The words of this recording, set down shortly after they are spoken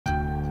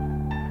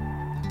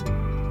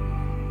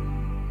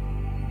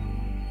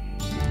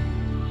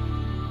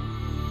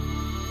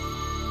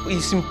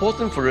it's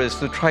important for us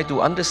to try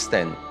to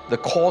understand the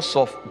cause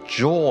of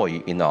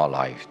joy in our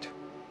life.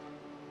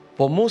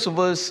 For most of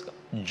us,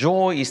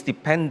 joy is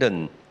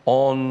dependent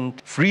on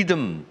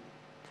freedom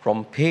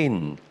from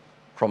pain,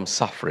 from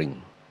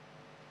suffering.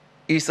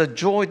 It's a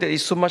joy that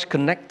is so much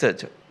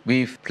connected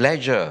with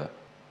pleasure.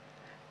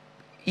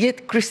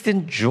 Yet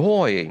Christian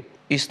joy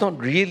is not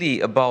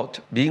really about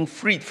being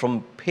freed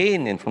from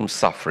pain and from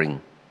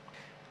suffering.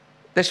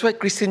 That's why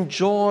Christian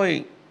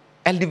joy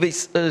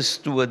elevates us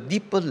to a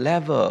deeper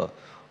level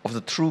of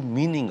the true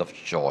meaning of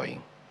joy.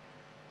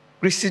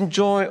 Christian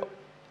joy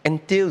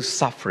entails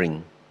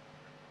suffering.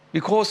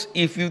 Because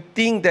if you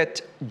think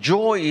that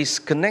joy is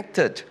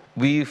connected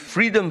with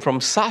freedom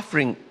from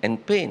suffering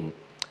and pain,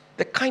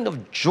 that kind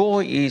of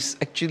joy is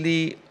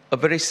actually a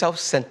very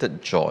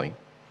self-centered joy.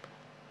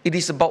 It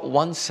is about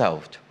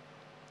oneself.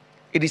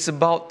 It is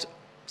about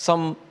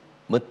some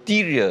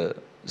material,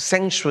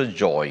 sensual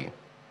joy.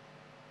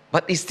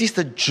 But is this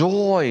the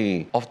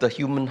joy of the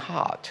human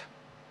heart?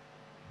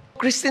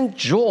 Christian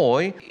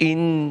joy,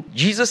 in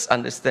Jesus'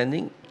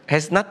 understanding,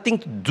 has nothing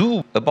to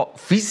do about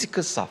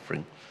physical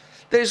suffering.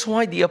 That is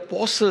why the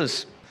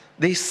apostles,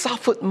 they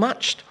suffered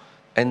much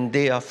and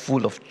they are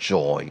full of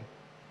joy.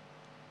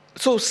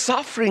 So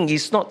suffering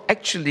is not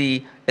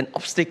actually an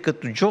obstacle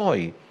to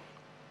joy.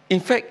 In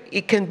fact,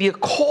 it can be a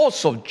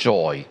cause of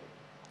joy.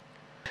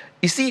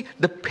 You see,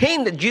 the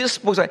pain that Jesus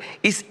spoke about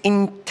is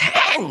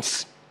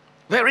intense,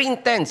 very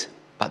intense,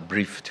 but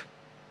brief.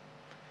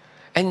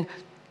 And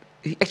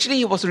actually,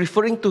 he was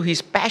referring to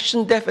his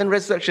passion, death, and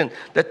resurrection.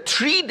 The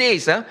 3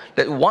 days, that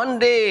 1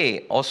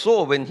 day or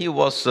so when he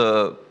was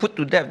put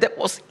to death, that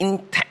was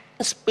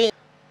intense pain,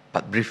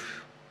 but brief.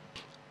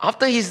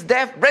 After his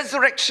death,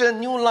 resurrection,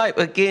 new life,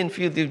 again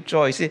filled with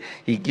joy. See,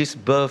 he gives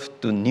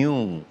birth to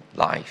new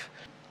life.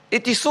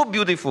 It is so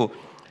beautiful.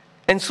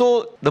 And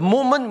so the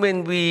moment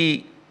when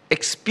we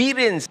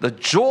experience the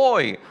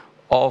joy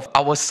of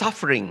our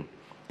suffering,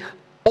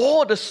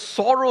 all the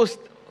sorrows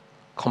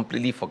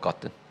completely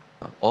forgotten.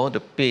 All the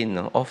pain,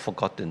 all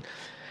forgotten.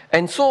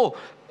 And so,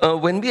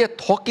 when we are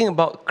talking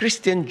about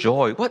Christian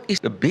joy, what is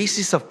the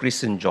basis of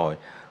Christian joy?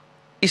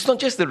 It's not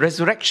just the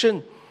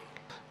resurrection.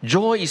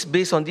 Joy is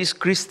based on this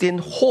Christian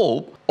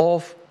hope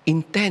of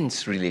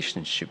intense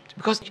relationship.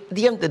 Because at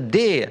the end of the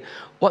day,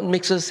 what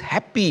makes us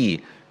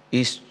happy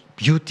is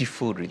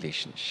beautiful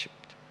relationship.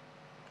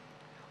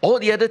 All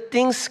the other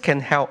things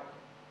can help,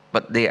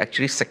 but they're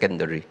actually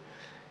secondary.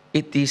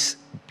 It is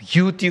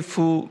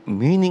beautiful,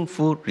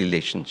 meaningful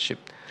relationship.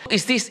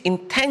 It's this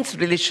intense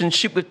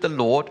relationship with the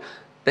Lord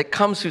that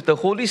comes with the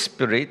Holy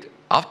Spirit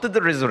after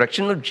the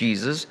resurrection of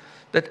Jesus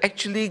that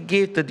actually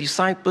gave the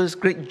disciples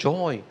great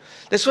joy.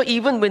 That's why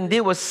even when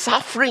they were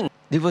suffering,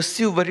 they were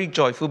still very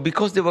joyful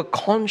because they were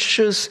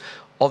conscious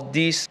of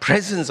this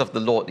presence of the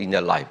Lord in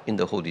their life, in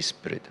the Holy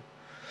Spirit.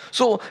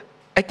 So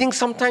I think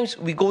sometimes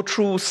we go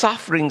through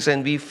sufferings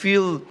and we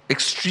feel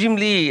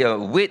extremely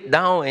weighed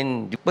down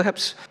and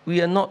perhaps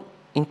we are not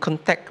in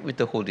contact with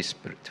the Holy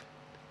Spirit.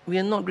 We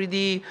are not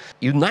really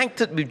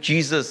united with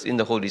Jesus in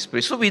the Holy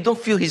Spirit, so we don't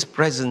feel His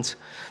presence.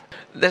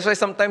 That's why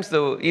sometimes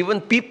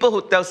even people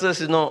who tell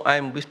us,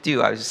 I'm with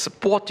you, I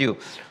support you,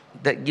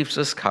 that gives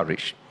us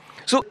courage.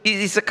 So it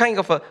is a kind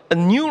of a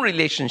new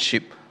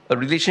relationship, a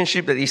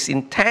relationship that is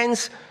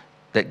intense,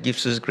 that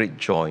gives us great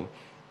joy.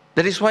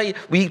 That is why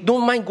we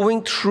don't mind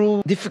going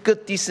through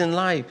difficulties in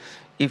life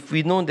if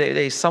we know that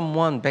there is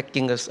someone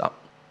backing us up.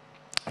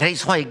 That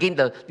is why, again,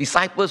 the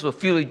disciples will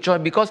feel joy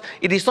because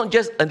it is not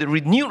just a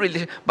renewed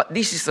relationship, but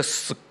this is a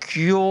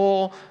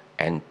secure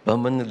and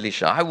permanent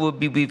relationship. I will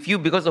be with you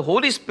because the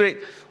Holy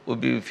Spirit will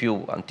be with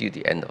you until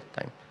the end of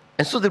time.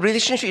 And so the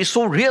relationship is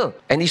so real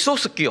and it's so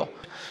secure.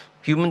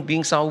 Human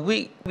beings are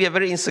weak. We are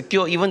very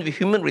insecure even with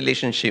human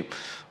relationship.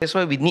 That's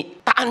why we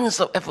need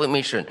tons of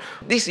affirmation.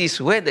 This is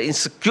where the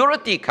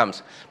insecurity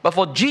comes. But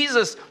for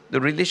Jesus,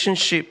 the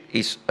relationship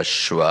is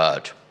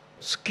assured,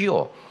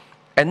 secure.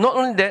 And not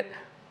only that,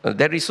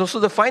 there is also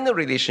the final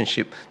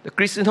relationship. The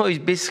Christian hope is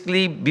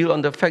basically built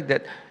on the fact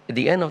that at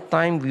the end of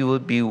time, we will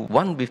be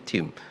one with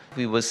Him.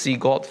 We will see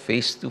God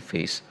face to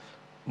face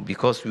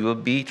because we will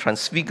be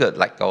transfigured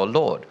like our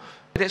Lord.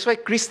 That's why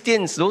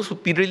Christians, those who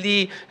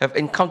really have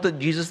encountered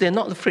Jesus, they're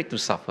not afraid to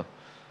suffer.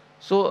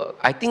 So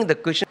I think the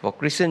question for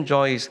Christian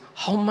joy is,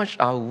 how much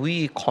are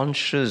we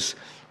conscious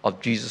of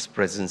Jesus'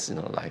 presence in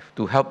our life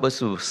to help us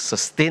to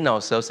sustain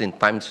ourselves in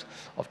times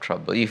of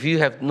trouble? If you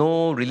have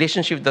no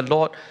relationship with the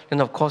Lord, then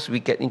of course we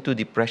get into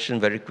depression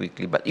very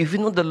quickly. But if you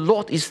know the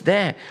Lord is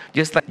there,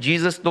 just like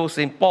Jesus told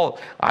St. Paul,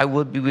 I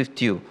will be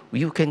with you,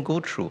 you can go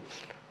through.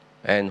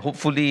 And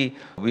hopefully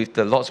with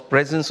the Lord's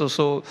presence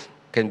also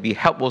can be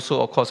helped also,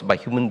 of course, by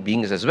human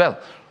beings as well,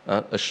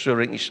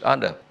 assuring each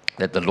other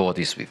that the Lord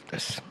is with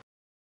us.